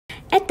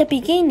At the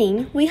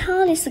beginning, we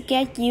highly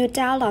suggest you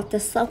download the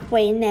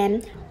software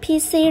named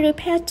PC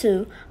Repair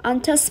Tool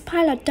on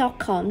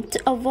trustpilot.com to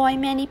avoid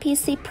many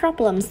PC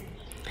problems.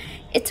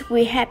 It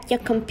will help your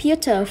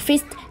computer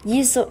fix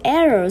user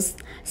errors,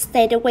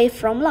 stay away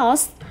from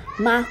loss,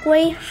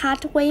 malware,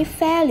 hardware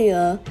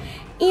failure.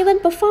 Even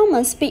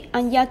performance speed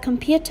on your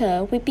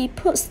computer will be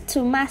pushed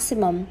to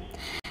maximum.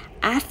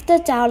 After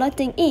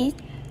downloading it,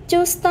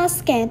 you start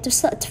scan to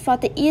search for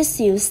the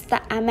issues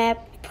that are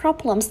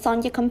problems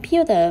on your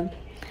computer.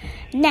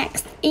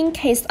 Next, in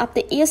case of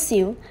the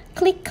issue,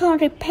 click on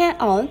Repair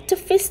All to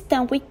fix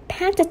them with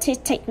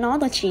patented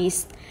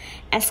technologies.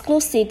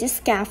 Exclusive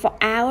discount for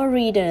our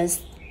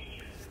readers.